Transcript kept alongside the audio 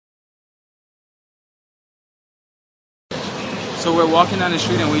So we're walking down the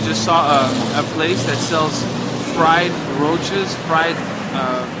street and we just saw a place that sells fried roaches, fried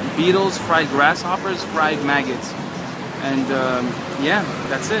beetles, fried grasshoppers, fried maggots. And yeah,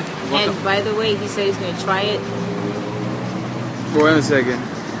 that's it. Welcome. And by the way, he said he's going to try it. Wait a second.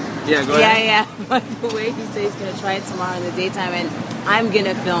 Yeah, go ahead. Yeah. By the way, he said he's going to try it tomorrow in the daytime, and I'm going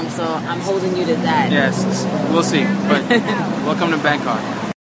to film, so I'm holding you to that. Yes, we'll see. But welcome to Bangkok.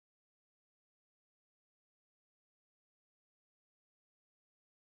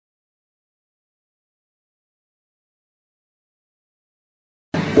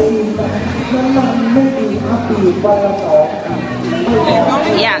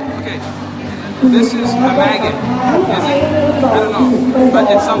 Yeah. Okay. This is a maggot. Is it? I don't know. But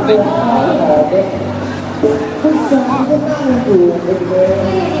it's something.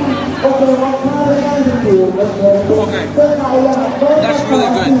 Okay. That's really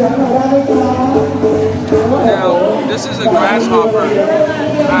good. Now, this is a grasshopper.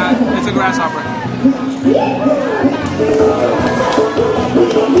 It's a grasshopper.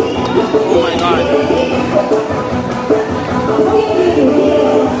 Oh my god.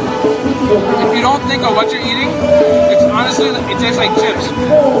 If you don't think of what you're eating, it's honestly, it tastes like chips.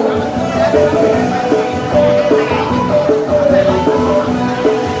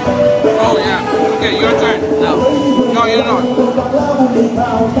 Oh yeah. Okay, your turn. No, you don't.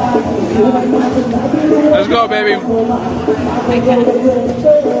 Let's go, baby.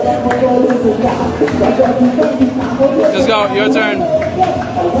 Let's go, your turn.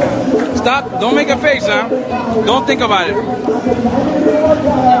 Stop, don't make a face, huh? Don't think about it.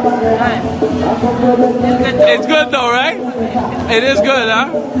 It's good though, right? It is good,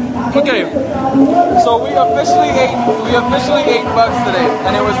 huh? Okay. So we officially ate bugs today,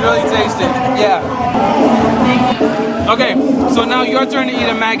 and it was really tasty. Yeah. Okay, so now your turn to eat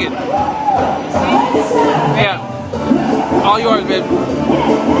a maggot. Yeah. All yours, babe.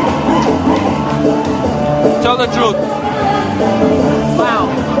 Tell the truth. Wow.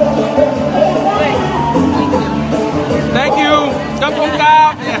 Thank you.